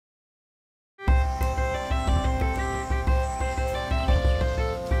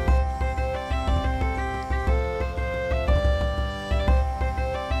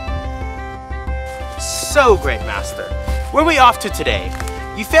So, great master. Where are we off to today?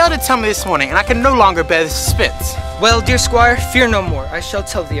 You failed to tell me this morning, and I can no longer bear the suspense. Well, dear squire, fear no more. I shall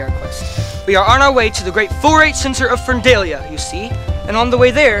tell thee our quest. We are on our way to the great 4-H center of Ferndalia, you see. And on the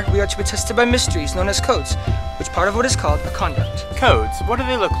way there, we are to be tested by mysteries known as codes, which part of what is called a conduct. Codes? What do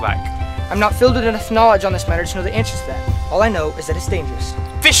they look like? I'm not filled with enough knowledge on this matter to know the answers to that. All I know is that it's dangerous.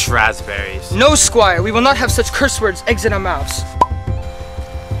 Fish raspberries. No, squire, we will not have such curse words exit our mouths.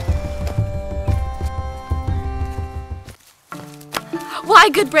 Why,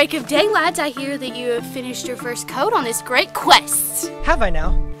 good break of day, lads. I hear that you have finished your first code on this great quest. Have I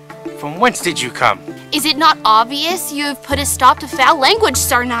now? From whence did you come? Is it not obvious you have put a stop to foul language,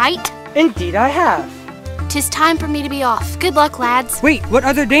 Sir Knight? Indeed I have. 'Tis time for me to be off. Good luck, lads. Wait, what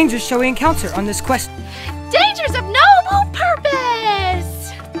other dangers shall we encounter on this quest? Dangers of noble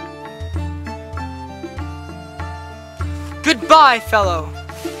purpose! Goodbye, fellow.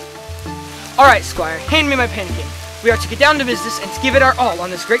 All right, squire, hand me my pancake. We are to get down to business and to give it our all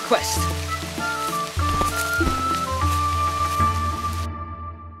on this great quest.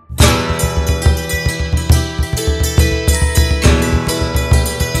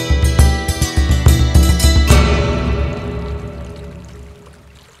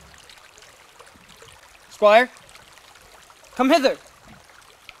 Squire, come hither.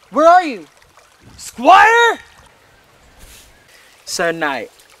 Where are you? Squire! Sir Knight,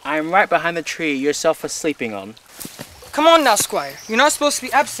 I am right behind the tree yourself was sleeping on. Come on now, squire. You're not supposed to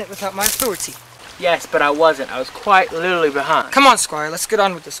be absent without my authority. Yes, but I wasn't. I was quite literally behind. Come on, squire. Let's get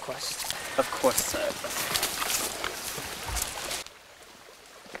on with this quest. Of course, sir.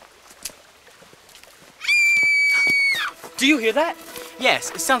 Do you hear that?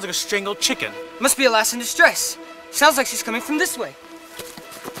 Yes, it sounds like a strangled chicken. Must be a lass in distress. Sounds like she's coming from this way.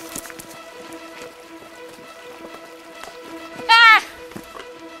 Ah!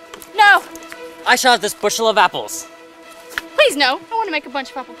 No! I shall have this bushel of apples. Please no. I want to make a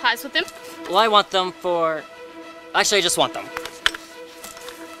bunch of apple pies with them. Well, I want them for... Actually, I just want them.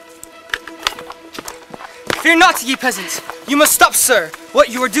 Fear not, ye peasants. You must stop, sir. What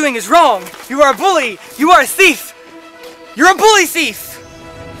you are doing is wrong. You are a bully. You are a thief. You're a bully thief.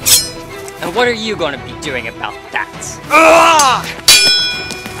 And what are you going to be doing about that? Ugh!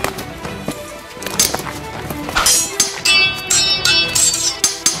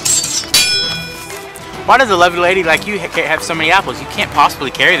 Why does a lovely lady like you have so many apples? You can't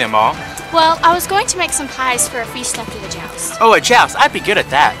possibly carry them all. Well, I was going to make some pies for a feast after the joust. Oh, a joust. I'd be good at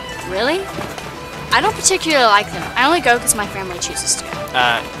that. Really? I don't particularly like them. I only go because my family chooses to go.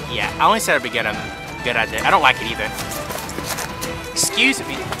 Yeah. I only said I'd be good at it. I don't like it either. Excuse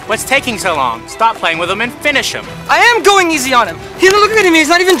me. What's taking so long? Stop playing with him and finish him. I am going easy on him. He's looking at me. He's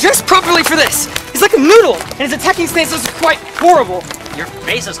not even dressed properly for this. He's like a noodle, and his attacking stance is quite horrible. Your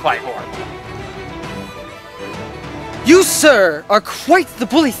face is quite horrible. You, sir, are quite the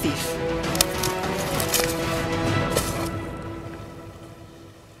bully thief.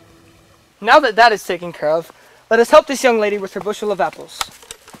 Now that that is taken care of, let us help this young lady with her bushel of apples.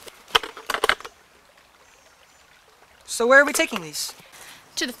 So where are we taking these?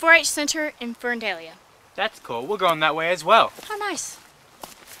 To the 4-H Center in Ferndalia. That's cool. We're going that way as well. How nice.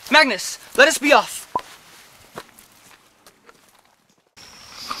 Magnus, let us be off.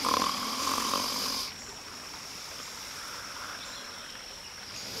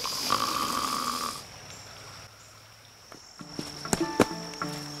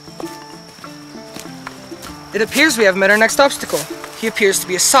 It appears we have met our next obstacle. He appears to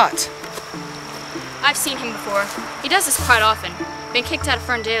be a sot. I've seen him before. He does this quite often. Been kicked out of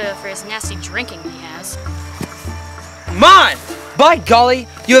Ferndalia for his nasty drinking, he has. Mine! By golly,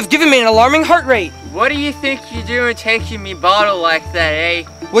 you have given me an alarming heart rate. What do you think you're doing taking me bottle like that, eh?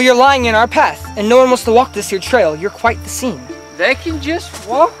 Well, you're lying in our path, and no one wants to walk this here trail. You're quite the scene. They can just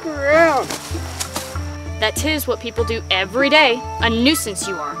walk around. That 'tis what people do every day. A nuisance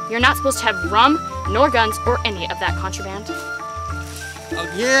you are. You're not supposed to have rum, nor guns, or any of that contraband. Oh,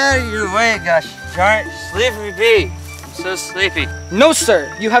 get out of your way, gosh darn it. Sleep me be. I'm so sleepy. No,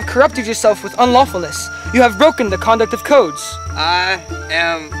 sir. You have corrupted yourself with unlawfulness. You have broken the conduct of codes. I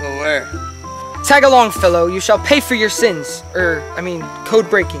am aware. Tag along, fellow. You shall pay for your sins. Code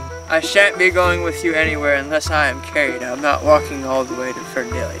breaking. I shan't be going with you anywhere unless I am carried. I'm not walking all the way to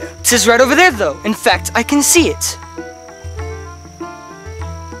Ferndalia. 'Tis right over there, though. In fact, I can see it.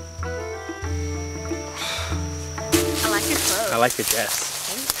 I like your clothes. I like the dress.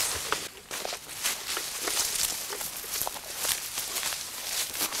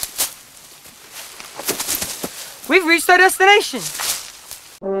 We've reached our destination.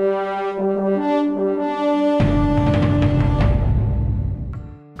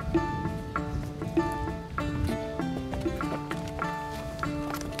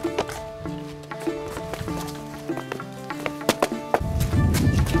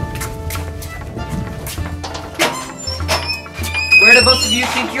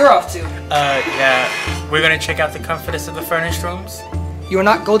 you're off to. Yeah. We're gonna check out the comforts of the furnished rooms. You are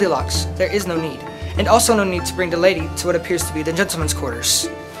not Goldilocks. There is no need. And also no need to bring the lady to what appears to be the gentleman's quarters.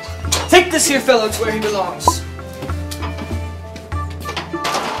 Take this here fellow to where he belongs.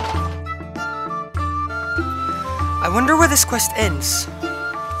 I wonder where this quest ends.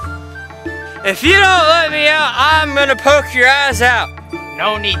 If you don't let me out, I'm gonna poke your eyes out.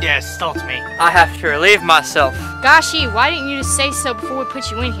 No need to insult me. I have to relieve myself. Goshi, why didn't you just say so before we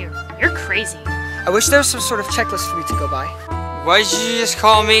put you in here? You're crazy. I wish there was some sort of checklist for me to go by. What did you just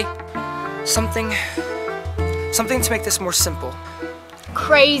call me? Something to make this more simple.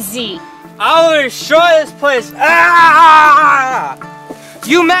 Crazy. I will destroy this place. Ah!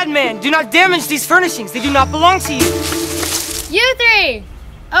 You madman, do not damage these furnishings. They do not belong to you. You three,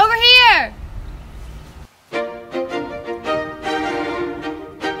 over here.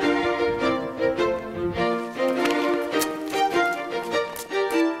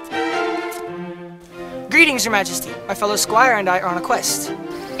 Greetings, Your Majesty. My fellow squire and I are on a quest.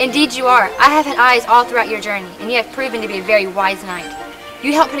 Indeed you are. I have had eyes all throughout your journey, and you have proven to be a very wise knight.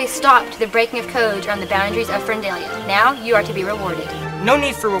 You helped put a stop to the breaking of codes around the boundaries of Frendalia. Now you are to be rewarded. No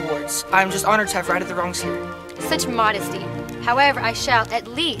need for rewards. I am just honored to have righted the wrongs here. Such modesty. However, I shall at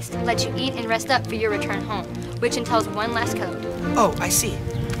least let you eat and rest up for your return home, which entails one last code. Oh, I see.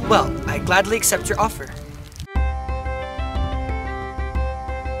 Well, I gladly accept your offer.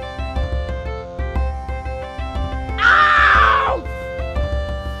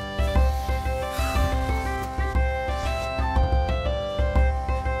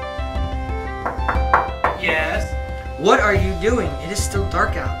 Yes? What are you doing? It is still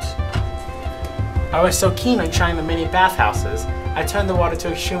dark out. I was so keen on trying the mini bathhouses, I turned the water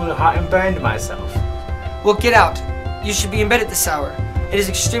to extremely hot and burned myself. Well, get out. You should be in bed at this hour. It is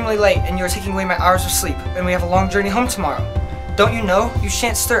extremely late and you are taking away my hours of sleep, and we have a long journey home tomorrow. Don't you know? You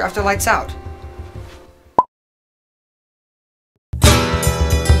shan't stir after lights out.